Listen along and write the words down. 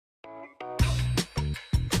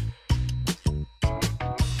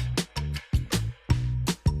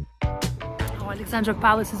Alexandra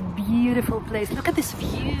Palace is a beautiful place. Look at this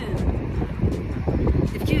view.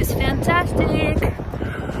 The view is fantastic.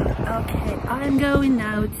 Okay, I'm going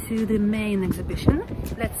now to the main exhibition.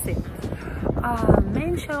 Let's see.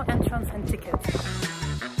 Main show entrance and tickets.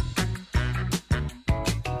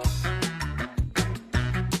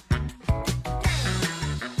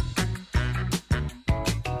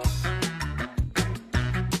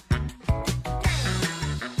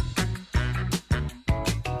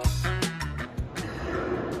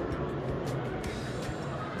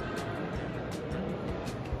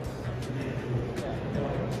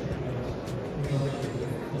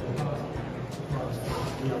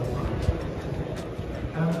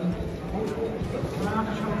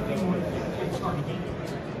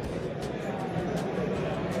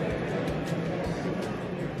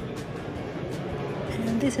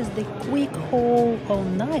 This is the Quick Haul. Oh,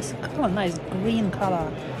 nice color, nice green color.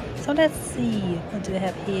 So let's see, what do we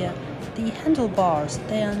have here? The handlebars,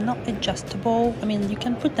 they are not adjustable. I mean, you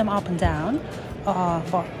can put them up and down,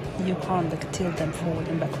 but you can't like, tilt them forward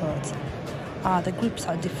and backwards. The grips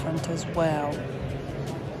are different as well.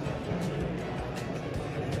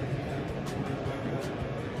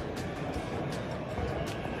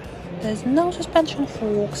 There's no suspension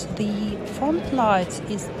forks. The front lights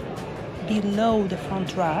is below the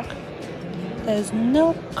front rack. There's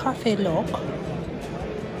no cafe lock,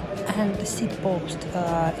 and the seat post,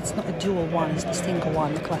 it's not a dual one, it's the single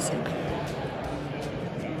one, the classic.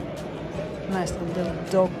 Nice little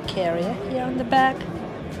dog carrier here on the back.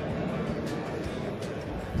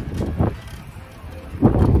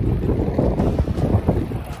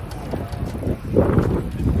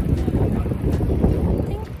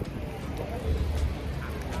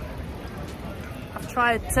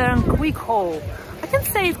 Tried Tern Quick Haul. I can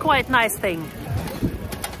say it's quite a nice thing.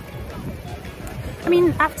 I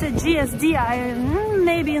mean, after GSD,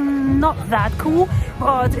 maybe not that cool,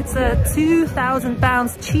 but it's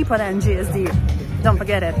 £2,000 cheaper than GSD. Don't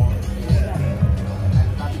forget it.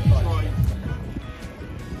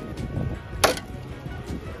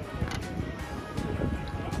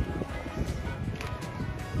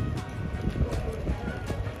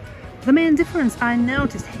 The main difference I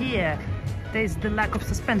noticed here, there's the lack of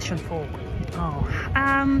suspension fork.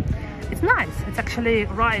 It's nice. It's actually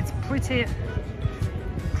rides pretty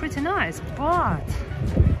nice, but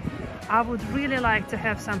I would really like to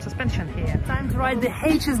have some suspension here. Time to ride the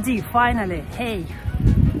HSD finally. Hey,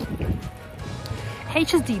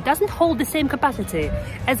 HSD doesn't hold the same capacity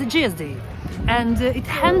as a GSD, and it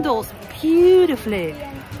handles beautifully.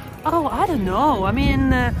 Oh, I don't know. I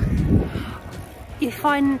mean, if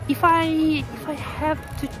I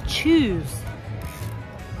have to choose,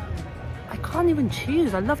 I can't even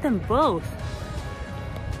choose. I love them both.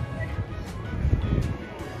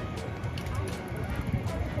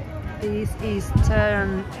 This is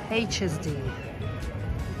Tern HSD.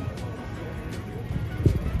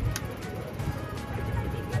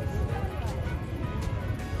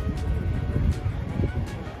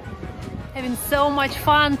 Having so much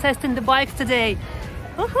fun testing the bikes today.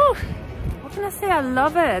 Woohoo! What can I say? I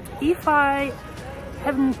love it. If I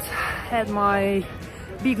haven't had my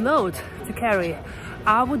big load to carry,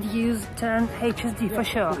 I would use Tern HSD for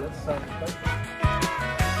sure.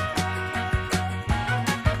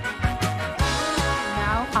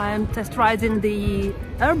 Now I'm test riding the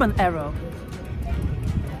Urban Aero.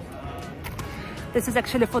 This is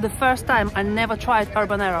actually for the first time. I never tried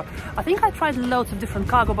Urban Aero. I think I tried loads of different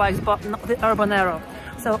cargo bikes, but not the Urban Aero.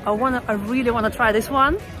 So I really wanna try this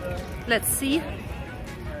one. Let's see.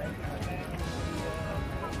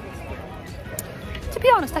 To be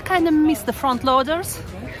honest, I kind of miss the front loaders.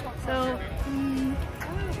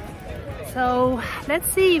 So let's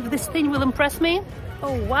see if this thing will impress me.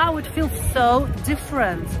 Oh wow, it feels so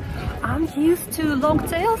different. I'm used to long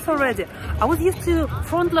tails already. I was used to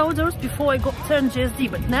front loaders before I got Tern GSD,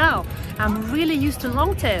 but now I'm really used to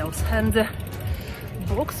long tails, and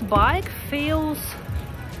box bike feels,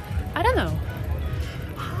 I don't know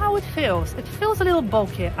how it feels. It feels a little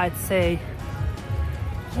bulky, I'd say.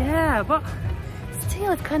 Yeah, but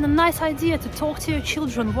still, it's kind of nice idea to talk to your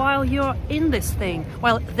children while you're in this thing,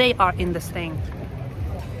 while they are in this thing.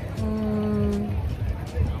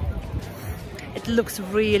 It looks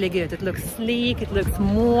really good. It looks sleek, it looks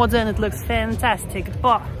modern, it looks fantastic,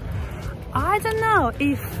 but I don't know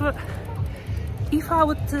if I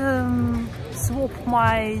would swap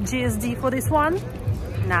my GSD for this one.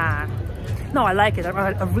 Nah. No, I like it.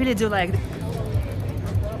 I really do like it.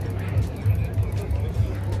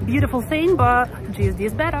 Beautiful thing, but GSD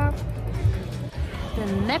is better. The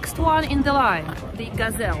next one in the line, the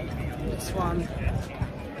Gazelle. This one.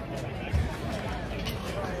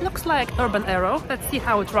 Looks like Urban Arrow. Let's see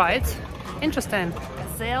how it rides. Interesting.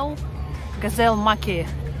 Gazelle Maki.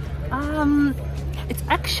 It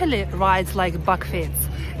actually rides like buckfits,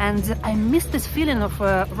 and I miss this feeling of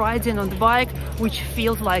riding on the bike which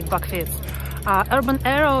feels like buckfits. Urban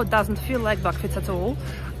Arrow doesn't feel like buckfits at all.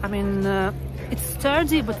 I mean, it's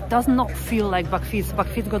sturdy, but it does not feel like buckfits.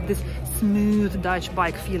 Buckfits got this smooth Dutch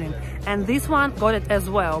bike feeling, and this one got it as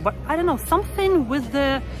well. But I don't know, something with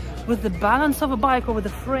the balance of a bike over the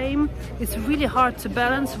frame, it's really hard to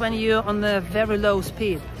balance when you're on a very low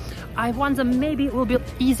speed. I wonder maybe it will be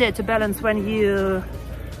easier to balance when you're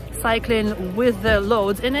cycling with the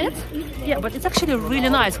loads in it. Yeah, but it's actually really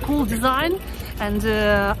nice, cool design, and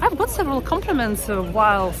I've got several compliments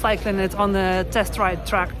while cycling it on the test ride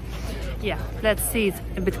track. Yeah, let's see it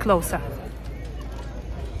a bit closer.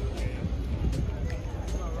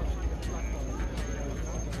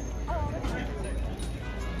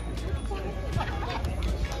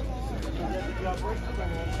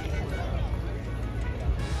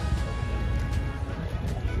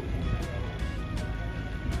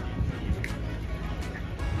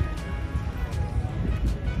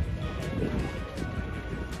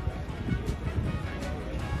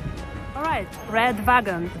 Alright, Red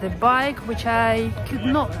Wagon, the bike which I could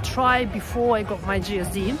not try before I got my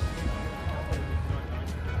GSD.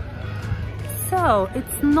 So,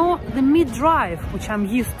 it's not the mid-drive which I'm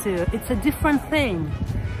used to, it's a different thing.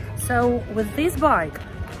 So, with this bike,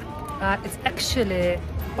 it actually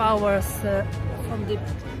powers from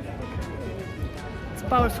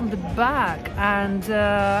the back, and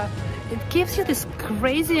it gives you this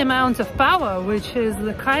crazy amount of power, which is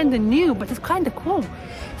kind of new, but it's kind of cool.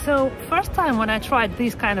 So first time when I tried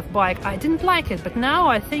this kind of bike, I didn't like it, but now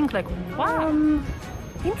I think like, wow,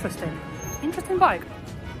 interesting bike.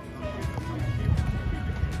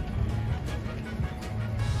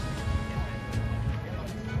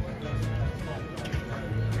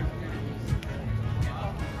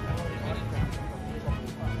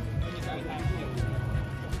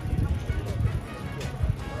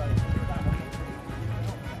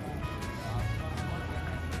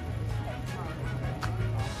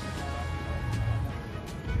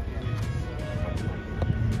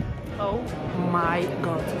 Oh my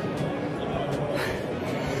god.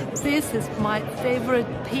 This is my favorite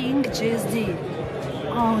pink GSD.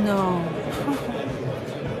 Oh no.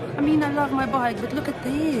 I mean, I love my bike, but look at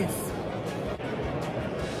this.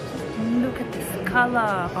 Look at this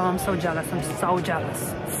color. Oh, I'm so jealous. I'm so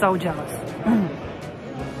jealous. So jealous.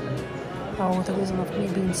 Oh, the reason of me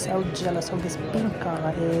being so jealous of this pink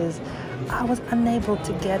color is I was unable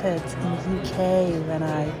to get it in UK when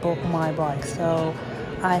I bought my bike. So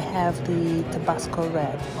I have the Tabasco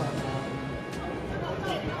red one.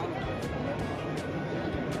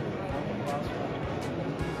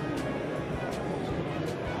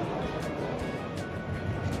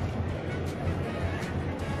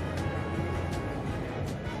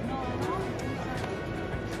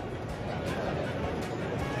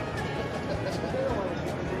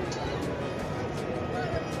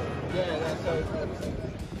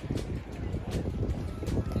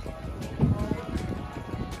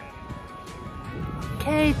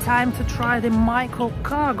 Okay, time to try the Micro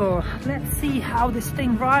Cargo. Let's see how this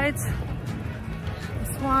thing rides.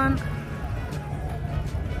 This one.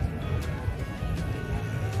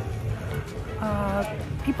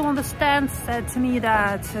 People on the stand said to me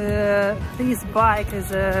that this bike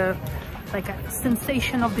is like a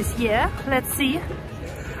sensation of this year. Let's see.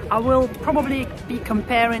 I will probably be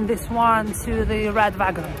comparing this one to the Red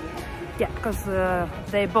Wagon. Yeah, because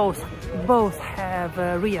they both have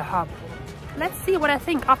a rear hub. Let's see what I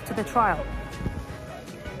think after the trial.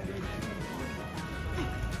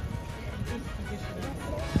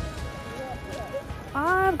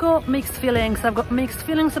 I've got mixed feelings. I've got mixed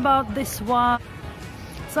feelings about this one.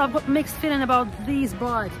 So I've got mixed feeling about these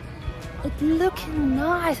bikes. It looks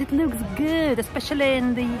nice, it looks good, especially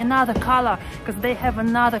in the another color, because they have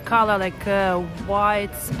another color like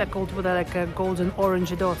white speckled with like a golden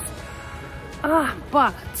orange dots.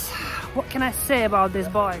 But what can I say about this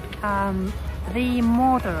bike? The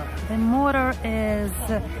motor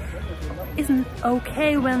isn't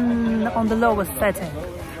okay when on the lowest setting,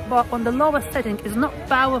 but on the lowest setting is not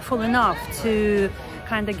powerful enough to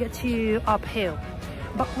kind of get you uphill.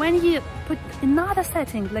 But when you put another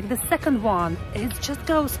setting, like the second one, it just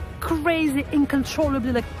goes crazy,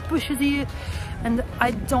 uncontrollably, like pushes you, and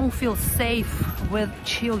I don't feel safe with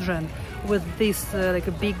children with this like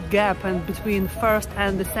a big gap and between first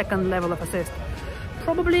and the second level of assist.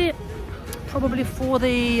 Probably for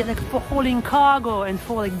the for hauling cargo and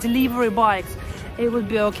for like delivery bikes, it would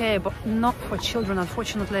be okay, but not for children,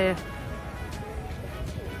 unfortunately.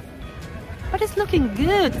 but it's looking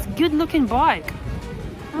good. It's a good looking bike.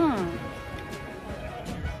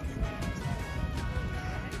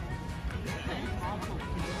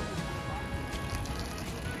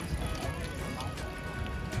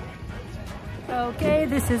 Okay,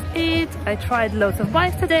 this is it. I tried loads of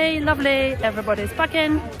bikes today. Lovely. Everybody's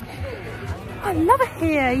packing. I love it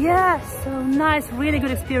here. Yeah, so nice. Really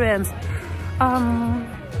good experience.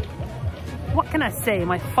 What can I say?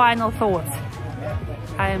 My final thoughts.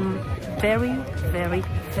 I'm very, very,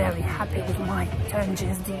 very happy with my Tern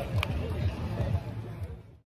GSD.